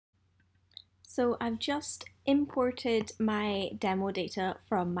So I've just imported my demo data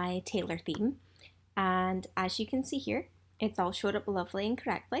from my Tailor theme, and as you can see here, it's all showed up lovely and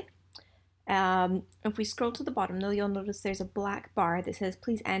correctly. If we scroll to the bottom though, you'll notice there's a black bar that says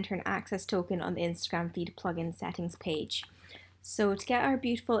please enter an access token on the Instagram feed plugin settings page. So to get our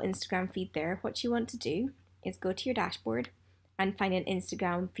beautiful Instagram feed there, what you want to do is go to your dashboard and find an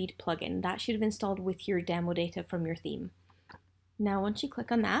Instagram feed plugin. That should have installed with your demo data from your theme. Now once you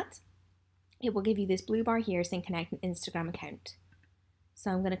click on that, it will give you this blue bar here saying connect an Instagram account. So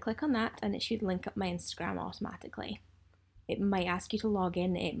I'm going to click on that and it should link up my Instagram automatically. It might ask you to log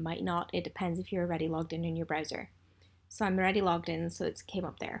in, it might not, it depends if you're already logged in your browser. So I'm already logged in, so it came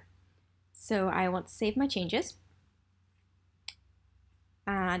up there. So I want to save my changes.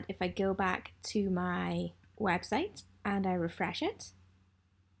 And if I go back to my website and I refresh it,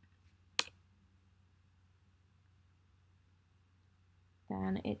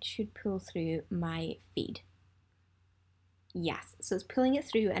 then it should pull through my feed. Yes, so it's pulling it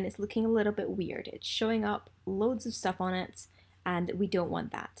through and it's looking a little bit weird. It's showing up loads of stuff on it and we don't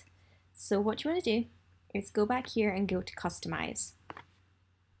want that. So what you want to do is go back here and go to customize.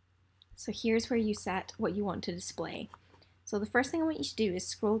 So here's where you set what you want to display. So the first thing I want you to do is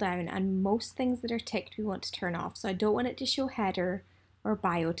scroll down, and most things that are ticked we want to turn off. So I don't want it to show header or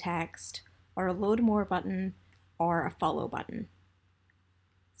bio text or a load more button or a follow button.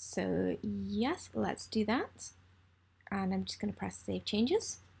 So yes, let's do that. And I'm just going to press save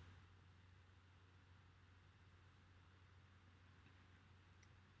changes.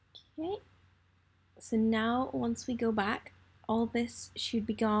 Okay, so now once we go back, all this should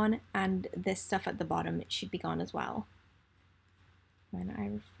be gone and this stuff at the bottom, it should be gone as well. When I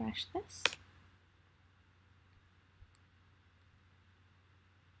refresh this.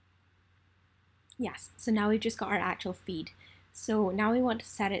 Yes, so now we've just got our actual feed. So now we want to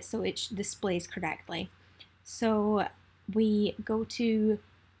set it so it displays correctly. So we go to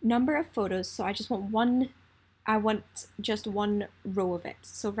number of photos. So I just want one, I want just one row of it.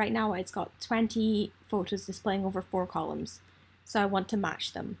 So right now it's got 20 photos displaying over 4 columns. So I want to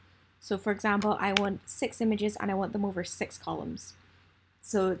match them. So for example, I want 6 images and I want them over 6 columns.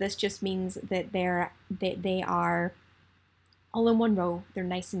 So this just means that they are all in one row, they're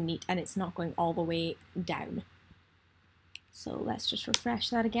nice and neat, and it's not going all the way down. So let's just refresh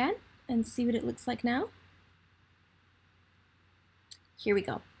that again and see what it looks like now. Here we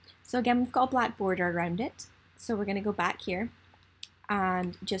go. So again, we've got a black border around it. So we're going to go back here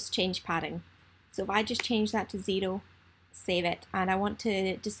and just change padding. So if I just change that to 0, save it, and I want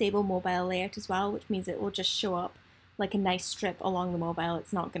to disable mobile layout as well, which means it will just show up like a nice strip along the mobile.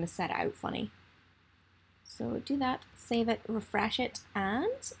 It's not going to set out funny. So do that, save it, refresh it,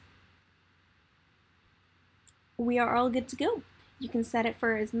 and we are all good to go. You can set it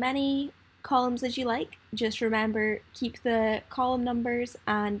for as many columns as you like. Just remember, keep the column numbers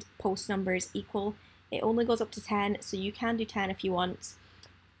and post numbers equal. It only goes up to 10, so you can do 10 if you want.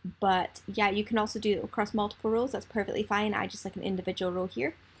 But yeah, you can also do it across multiple rows. That's perfectly fine. I just like an individual row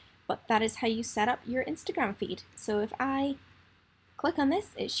here. But that is how you set up your Instagram feed. So if I click on this,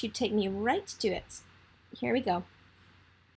 it should take me right to it. Here we go.